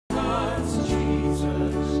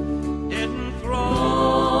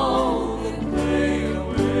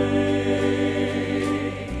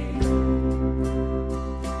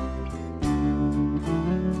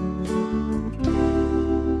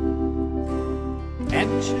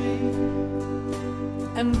empty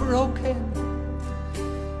and broken,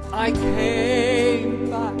 I came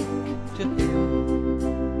back to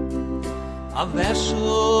him, a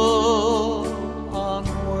vessel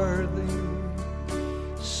unworthy,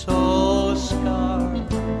 so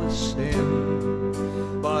scarred with sin.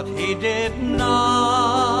 But he did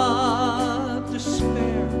not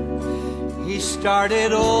despair, he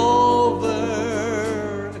started over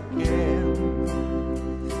again.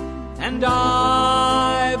 And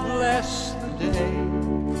I bless the day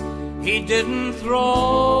he didn't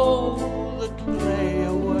throw the clay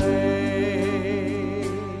away.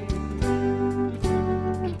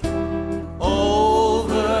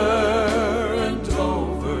 Over and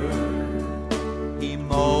over he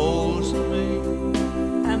molds me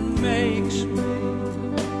and makes me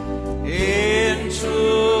into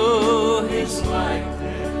his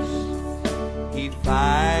likeness. He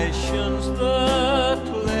fashions the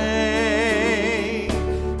clay,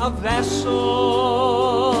 a vessel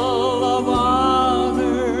of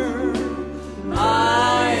honor I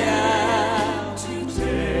am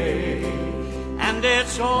today. And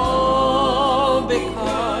it's all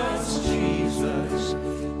because Jesus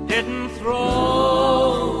didn't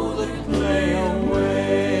throw the clay away.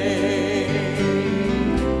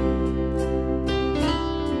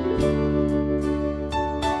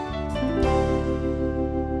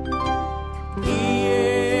 He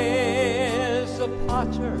is the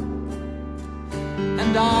potter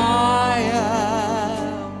and I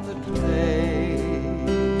am the clay,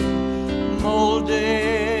 molded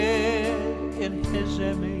in his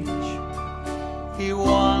image. He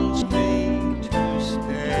wants me to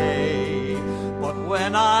stay. But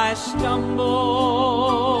when I stumble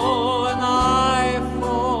and I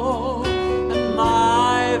fall and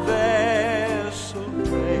my vessel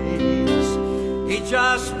breaks, he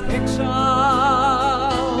just picks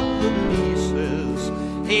up the pieces.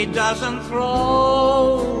 He doesn't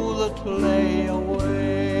throw the clay away.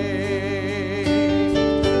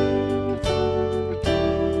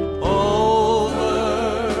 Over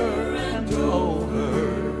and over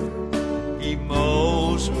he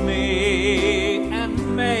molds me and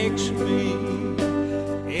makes me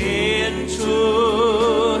into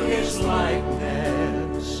his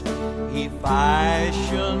likeness. He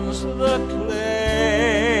fashions the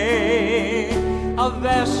clay, a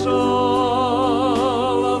vessel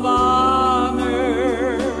of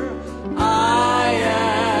honor I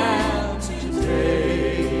am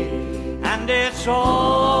today. And it's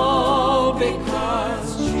all because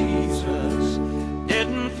Jesus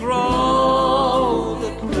didn't throw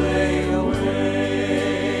the clay away.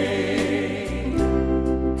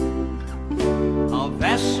 A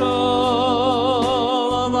vessel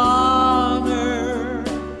of honor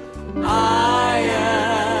I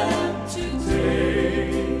am today.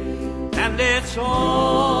 And it's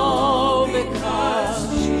all because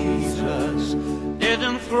Jesus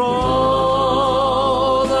didn't throw